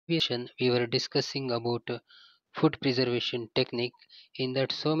We were discussing about food preservation technique. In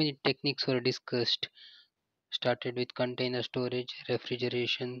that, so many techniques were discussed. Started with container storage,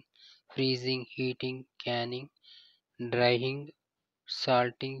 refrigeration, freezing, heating, canning, drying,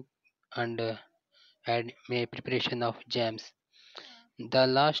 salting, and preparation of jams. The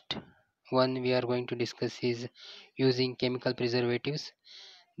last one we are going to discuss is using chemical preservatives.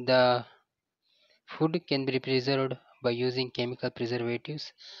 The food can be preserved by using chemical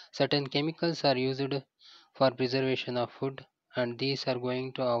preservatives. Certain chemicals are used for preservation of food, and these are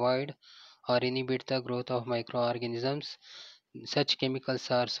going to avoid or inhibit the growth of microorganisms. Such chemicals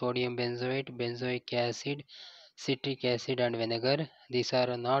are sodium benzoate, benzoic acid, citric acid, and vinegar. These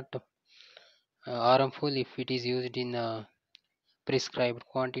are not harmful if it is used in a prescribed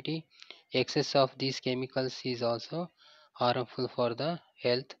quantity. Excess of these chemicals is also harmful for the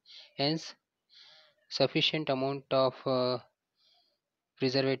health. Hence, sufficient amount of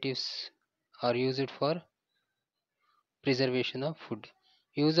preservatives are used for preservation of food.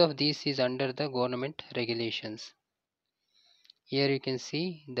 Use of these is under the government regulations. Here you can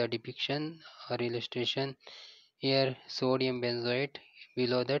see the depiction or illustration. Here sodium benzoate,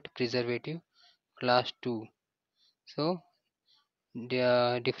 below that preservative class 2. So there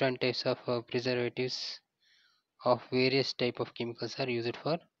are different types of preservatives of various type of chemicals are used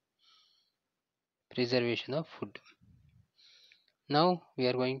for preservation of food. Now we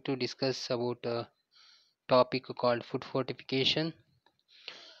are going to discuss about a topic called food fortification.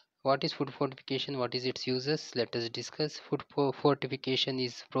 What is food fortification? What is its uses? Let us discuss. Fortification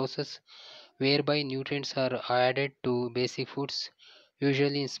is process whereby nutrients are added to basic foods,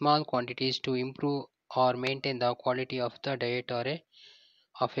 usually in small quantities, to improve or maintain the quality of the diet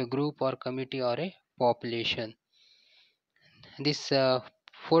of a group or community or a population. This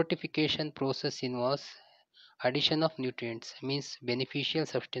fortification process involves addition of nutrients, means beneficial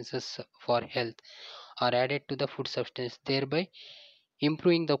substances for health, are added to the food substance, thereby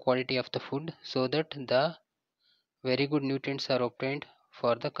improving the quality of the food so that the very good nutrients are obtained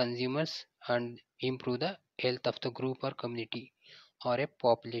for the consumers and improve the health of the group or community or a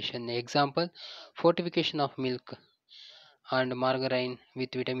population. Example, fortification of milk and margarine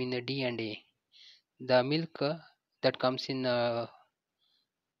with vitamin D and A. The milk that comes in a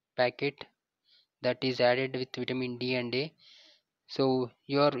packet that is added with vitamin D and A. So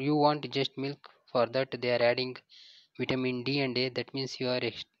you want just milk, for that they are adding vitamin D and A. That means you are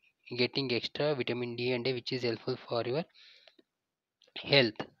getting extra vitamin D and A, which is helpful for your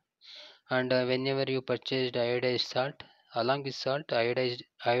health. And whenever you purchase iodized salt, along with salt,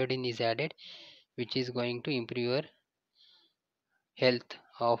 iodine is added, which is going to improve your health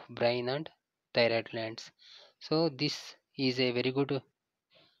of brain and thyroid glands. So this is a very good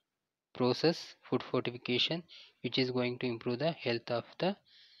process, food fortification, which is going to improve the health of the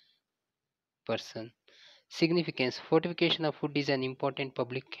person. Significance: fortification of food is an important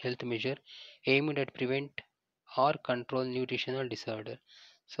public health measure aimed at prevent or control nutritional disorder.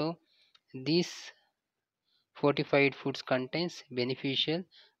 So these fortified foods contains beneficial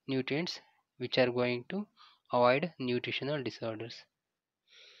nutrients which are going to avoid nutritional disorders.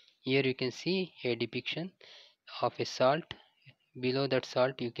 Here you can see a depiction of a salt. Below that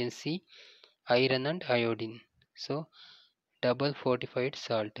salt you can see iron and iodine. So double fortified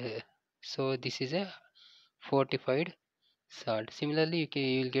salt. So this is a fortified salt. Similarly,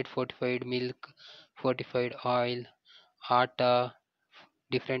 you will get fortified milk, fortified oil, atta,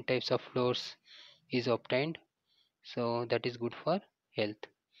 different types of flours is obtained. So that is good for health.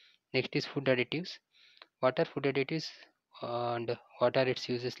 Next is food additives. What are food additives and what are its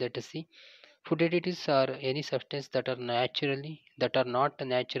uses? Let us see. Food additives are any substance that are not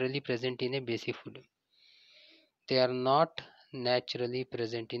naturally present in a basic food. They are not naturally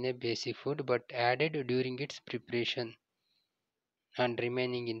present in a basic food but added during its preparation and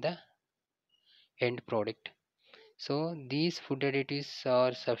remaining in the end product. So these food additives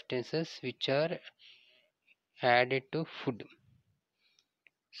are substances which are added to food.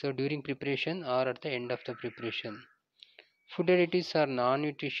 So during preparation or at the end of the preparation. Food additives are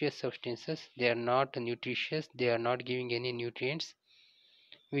non-nutritious substances. They are not nutritious. They are not giving any nutrients,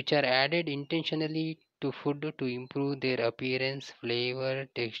 which are added intentionally to food to improve their appearance, flavor,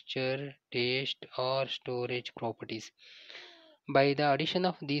 texture, taste, or storage properties. By the addition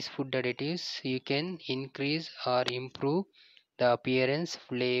of these food additives, you can increase or improve the appearance,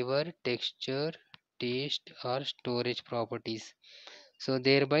 flavor, texture, taste, or storage properties. So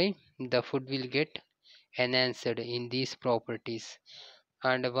thereby the food will get enhanced in these properties.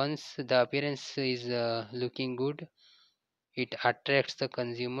 And once the appearance is looking good, it attracts the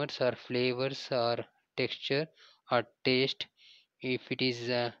consumers or flavors or texture or taste. If it is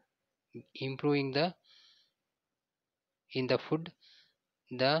improving the in the food,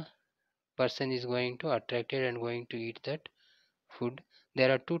 the person is going to attracted and going to eat that food.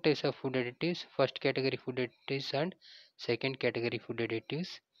 There are two types of food additives: first category food additives and second category food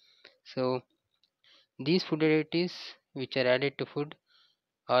additives. So these food additives which are added to food,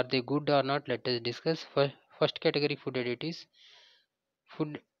 are they good or not? Let us discuss. First category food additives.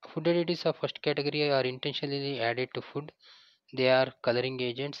 Food additives of first category are intentionally added to food. They are coloring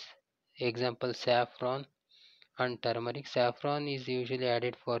agents. Example: saffron and turmeric. Saffron is usually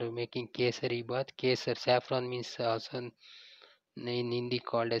added for making kesari bath. Kesar, saffron means also in Hindi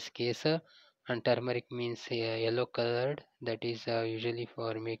called as kesar, and turmeric means yellow colored. That is usually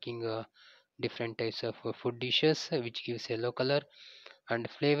for making different types of food dishes, which gives yellow color. And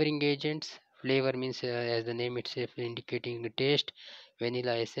flavoring agents. Flavor means as the name itself indicating the taste.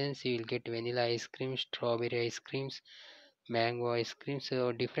 Vanilla essence, you will get vanilla ice cream, strawberry ice creams, mango ice cream.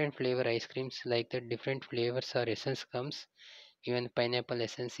 So different flavor ice creams, like that different flavors or essence comes. Even pineapple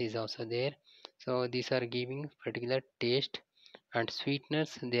essence is also there. So these are giving particular taste. And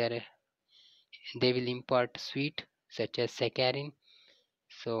sweeteners, they will impart sweet, such as saccharin.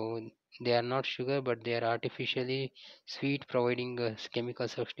 So they are not sugar, but they are artificially sweet, providing chemical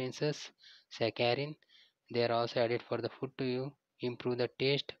substances, saccharin. They are also added for the food to improve the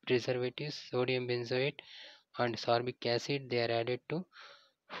taste. Preservatives, sodium benzoate and sorbic acid, they are added to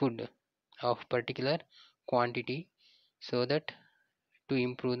food of particular quantity, so that to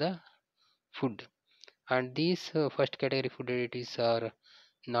improve the food. And these first category food additives are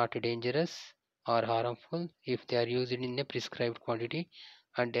not dangerous or harmful if they are used in a prescribed quantity,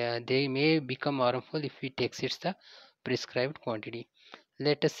 and they may become harmful if it exceeds the prescribed quantity.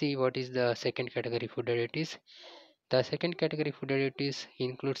 Let us see what is the second category food additives. The second category food additives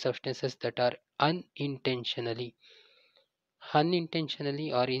include substances that are unintentionally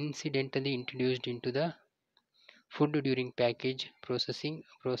or incidentally introduced into the food during package processing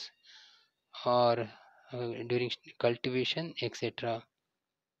or during cultivation, etc.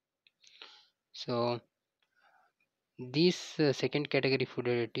 So these second category food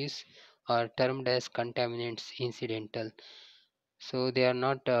additives are termed as contaminants incidental. So they are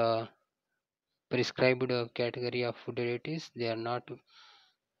not prescribed category of food additives. They are not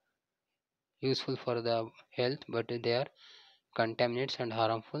useful for the health, but they are contaminants and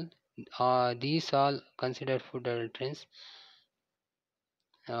harmful. These all considered food adulterants.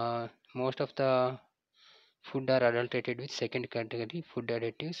 Most of the food are adulterated with second category food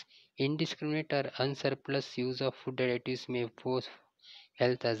additives. Indiscriminate or unsurplus use of food additives may pose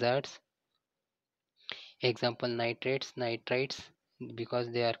health hazards. Example: nitrates,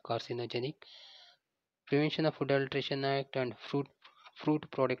 because they are carcinogenic. Prevention of Food Adulteration Act and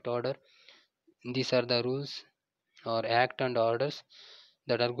Fruit Product Order. These are the rules or act and orders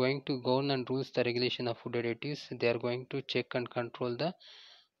that are going to govern and rules the regulation of food additives. They are going to check and control the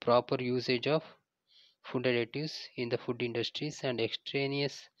proper usage of food additives in the food industries, and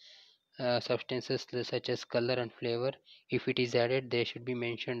extraneous substances such as color and flavor, if it is added, they should be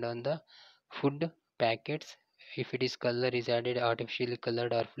mentioned on the food packets. If it is color is added, artificially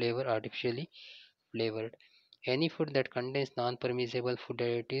colored, or flavor, artificially flavored. Any food that contains non-permissible food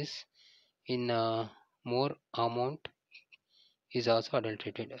additives in more amount is also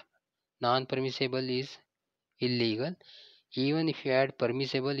adulterated. Non-permissible is illegal. Even if you add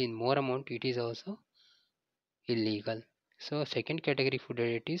permissible in more amount, it is also illegal. So second category food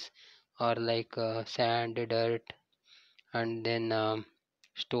additives are like sand, dirt, and then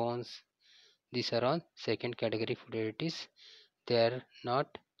stones. These are all second category food additives. They are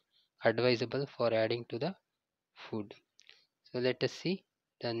not advisable for adding to the food. So let us see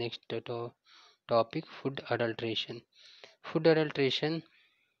the next topic: food adulteration. Food adulteration,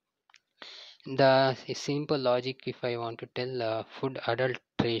 the simple logic, if I want to tell, food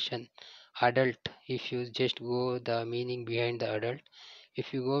adulteration, adult, if you just go the meaning behind the adult,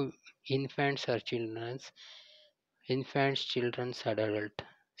 if you go infants or children's adult.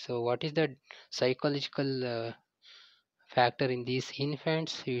 So what is the psychological factor in these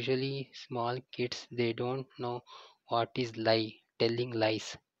infants? Usually small kids, they don't know what is lie, telling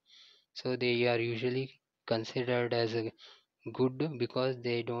lies, so they are usually considered as a good because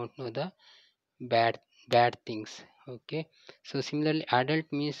they don't know the bad bad things. Okay, so similarly adult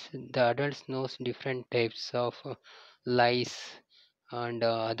means the adults knows different types of lies and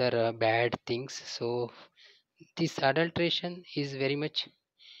other bad things. So this adulteration is very much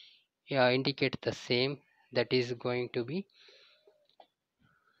indicate the same, that is going to be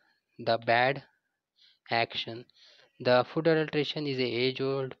the bad action. The food adulteration is a age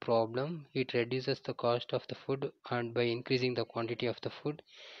old problem. It reduces the cost of the food and by increasing the quantity of the food,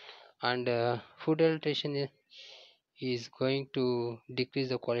 And food adulteration is going to decrease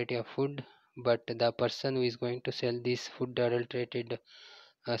the quality of food, but the person who is going to sell these food adulterated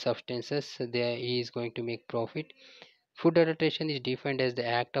substances, there he is going to make profit. Food adulteration is defined as the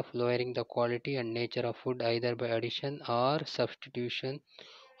act of lowering the quality and nature of food either by addition or substitution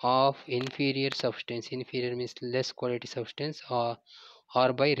of inferior substance. Inferior means less quality substance, or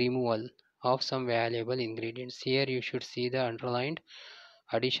by removal of some valuable ingredients. Here you should see the underlined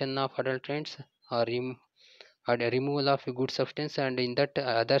addition of adulterants or removal of a good substance, and in that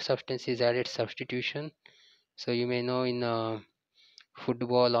other substance is added substitution. So you may know in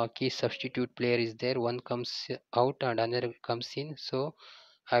football hockey substitute player is there, one comes out and another comes in. So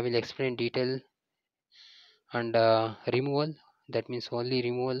I will explain detail. And removal, that means only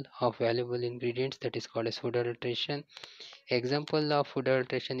removal of valuable ingredients, that is called as food adulteration. Example of food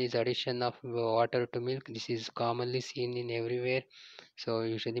adulteration is addition of water to milk. This is commonly seen in everywhere. So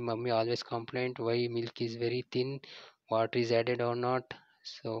usually mummy always complained why milk is very thin, water is added or not.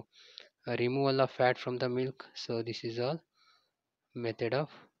 So removal of fat from the milk. So this is all method of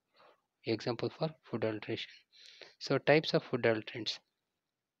example for food adulteration. So types of food adulterants.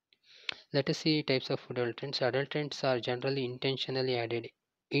 Let us see types of food adulterants. Adulterants are generally intentionally added.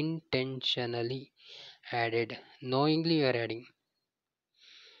 Intentionally added. Knowingly you are adding.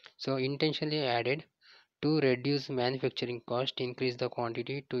 So intentionally added to reduce manufacturing cost, increase the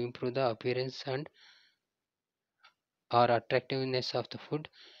quantity, to improve the appearance and or attractiveness of the food.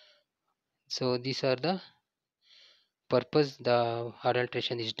 So these are the purpose the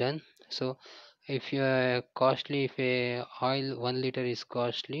adulteration is done. So if you are costly, if a oil 1 liter is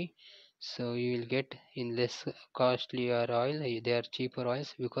costly, so you will get in less costlier oil. They are cheaper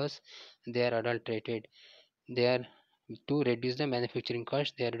oils because they are adulterated. They are to reduce the manufacturing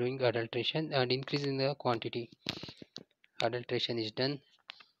cost, they are doing adulteration and increasing the quantity. Adulteration is done,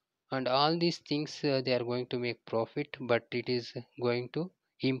 and all these things they are going to make profit, but it is going to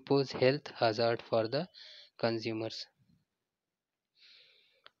impose health hazard for the consumers.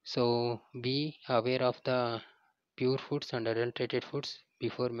 So be aware of the pure foods and adulterated foods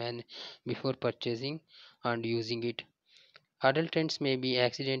before purchasing and using it. Adulterants may be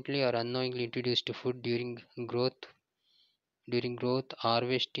accidentally or unknowingly introduced to food during growth,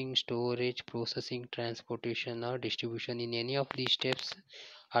 harvesting, storage, processing, transportation, or distribution. In any of these steps,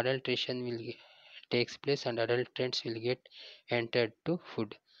 adulteration will takes place and adulterants will get entered to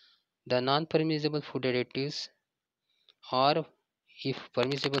food. The non-permissible food additives, or if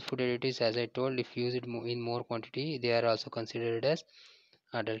permissible food additives, as I told, if used in more quantity, they are also considered as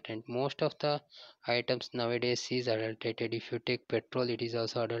adulterant. Most of the items nowadays is adulterated. If you take petrol, it is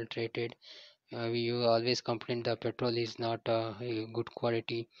also adulterated. We always complain the petrol is not a good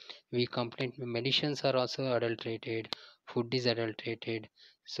quality. We complain medicines are also adulterated, food is adulterated.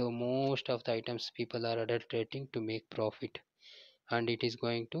 So most of the items people are adulterating to make profit, and it is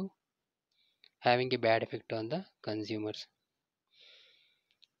going to having a bad effect on the consumers.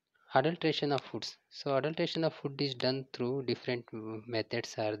 Adulteration of foods. So adulteration of food is done through different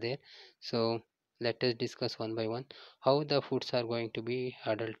methods are there. So let us discuss one by one how the foods are going to be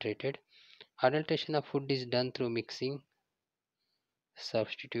adulterated. Adulteration of food is done through mixing,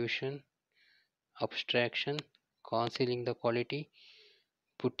 substitution, abstraction, concealing the quality,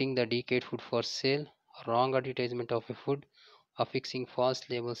 putting the decayed food for sale, wrong advertisement of a food, affixing false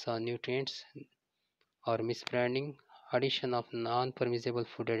labels on nutrients, or misbranding, addition of non-permissible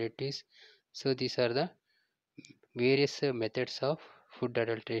food additives. So these are the various methods of food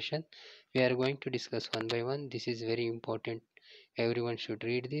adulteration. We are going to discuss one by one. This is very important. Everyone should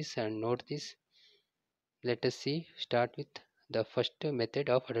read this and note this. Let us see. Start with the first method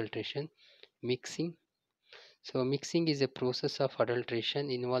of adulteration, mixing. So mixing is a process of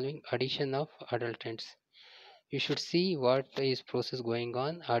adulteration involving addition of adulterants. You should see what is process going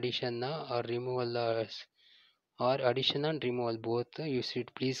on, addition or removal, or addition and removal both. You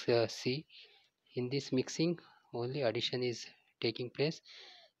should please see in this mixing only addition is taking place.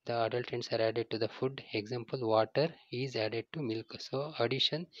 The adulterants are added to the food. Example, water is added to milk. So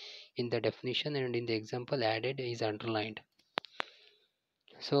addition in the definition and in the example added is underlined.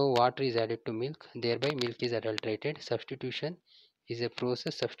 So water is added to milk, thereby milk is adulterated. Substitution is a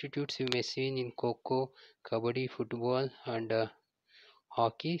process. Substitutes you may see in cocoa, kabaddi, football, and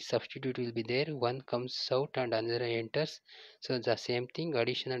hockey. Substitute will be there. One comes out and another enters. So the same thing.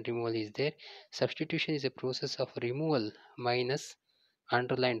 Addition and removal is there. Substitution is a process of removal minus,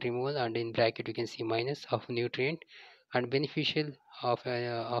 underline removal, and in bracket you can see minus of nutrient and beneficial of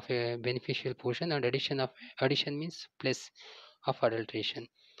a beneficial portion, and addition means plus of adulteration.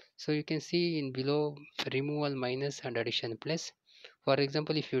 So you can see in below removal minus and addition plus. For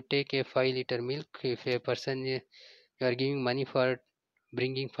example, if you take a 5 liter milk, if a person you are giving money for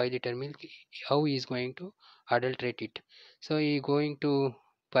bringing 5 liter milk, how he is going to adulterate it? So he is going to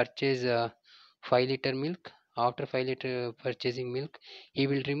purchase 5 liter milk. After 5 liter purchasing milk, he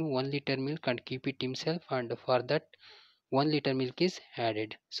will remove 1 liter milk and keep it himself, and for that 1 liter milk is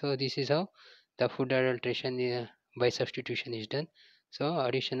added. So this is how the food adulteration by substitution is done. So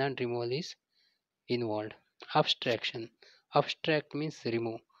addition and removal is involved. Abstraction. Abstract means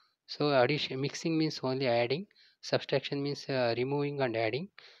remove. So addition, mixing means only adding. Subtraction means removing and adding,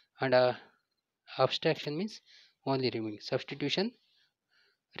 and abstraction means only removing. Substitution,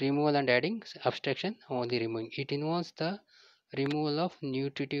 removal and adding. Abstraction, only removing. It involves the removal of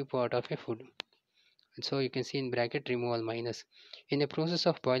nutritive part of a food. So you can see in bracket removal minus. In the process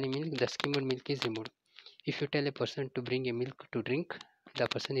of boiling milk, the skimmed milk is removed. If you tell a person to bring a milk to drink, the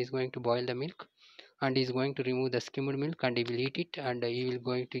person is going to boil the milk and is going to remove the skimmed milk and he will eat it, and he will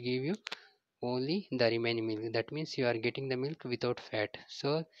going to give you only the remaining milk. That means you are getting the milk without fat.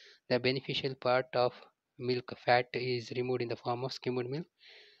 So the beneficial part of milk fat is removed in the form of skimmed milk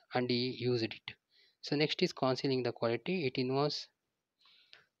and he used it. So next is concealing the quality. It involves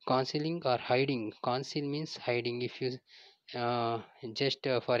concealing or hiding. Conceal means hiding. If you just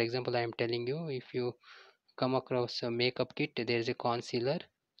for example, I am telling you, if you come across a makeup kit, there is a concealer.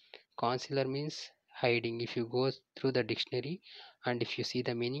 Concealer means hiding. If you go through the dictionary and if you see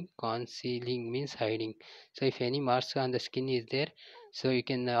the meaning, concealing means hiding. So if any marks on the skin is there, so you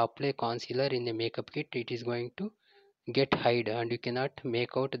can apply concealer in the makeup kit, it is going to get hide and you cannot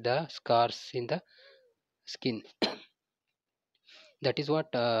make out the scars in the skin. That is what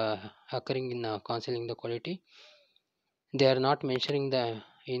occurring in concealing the quality. They are not mentioning the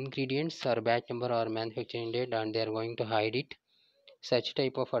ingredients or batch number or manufacturing date, and they are going to hide it. Such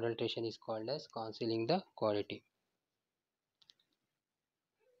type of adulteration is called as concealing the quality.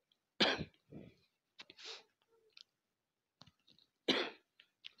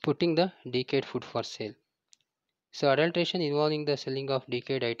 Putting the decayed food for sale. So adulteration involving the selling of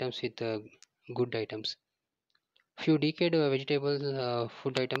decayed items with good items. Few decayed vegetable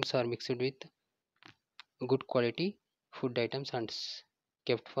food items are mixed with good quality food items and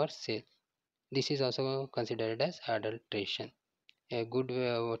kept for sale. This is also considered as adulteration. Good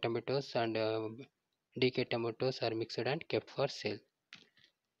tomatoes and decayed tomatoes are mixed and kept for sale.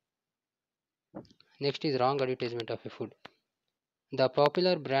 Next is wrong advertisement of a food. The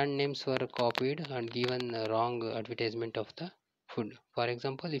popular brand names were copied and given a wrong advertisement of the food. For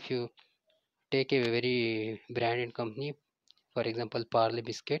example, if you take a very branded company, for example, Parle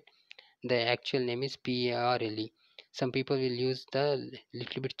biscuit, the actual name is PARLE. Some people will use the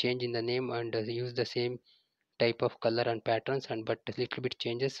little bit change in the name and use the same type of color and patterns, and but a little bit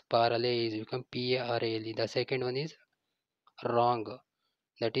changes. Parle is become PARLE. The second one is wrong,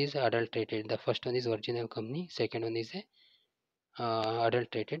 that is adulterated. The first one is original company, second one is a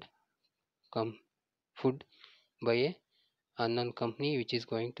adulterated food by a unknown company which is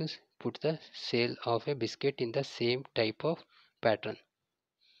going to put the sale of a biscuit in the same type of pattern.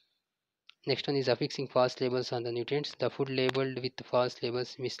 Next one is affixing false labels on the nutrients. The food labeled with false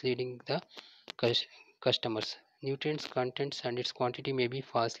labels misleading the customers. Nutrients contents and its quantity may be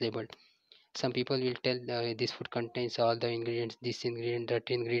false labeled. Some people will tell this food contains all the ingredients, this ingredient, that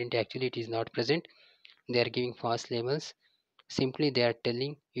ingredient, actually it is not present. They are giving false labels. Simply they are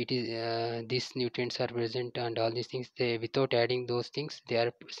telling it is these nutrients are present and all these things. They, without adding those things, they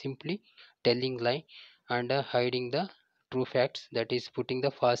are simply telling lie and hiding the true facts, that is putting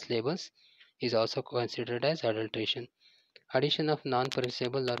the false labels is also considered as adulteration. Addition of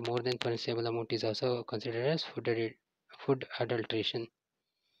non-perishable or more than perishable amount is also considered as food adulteration.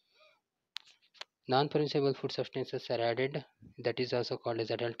 Non-perishable food substances are added, that is also called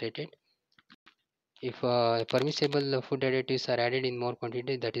as adulterated. If permissible food additives are added in more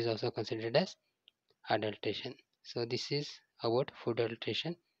quantity, that is also considered as adulteration. So this is about food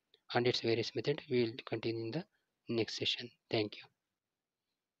adulteration and its various method. We will continue in the next session. Thank you.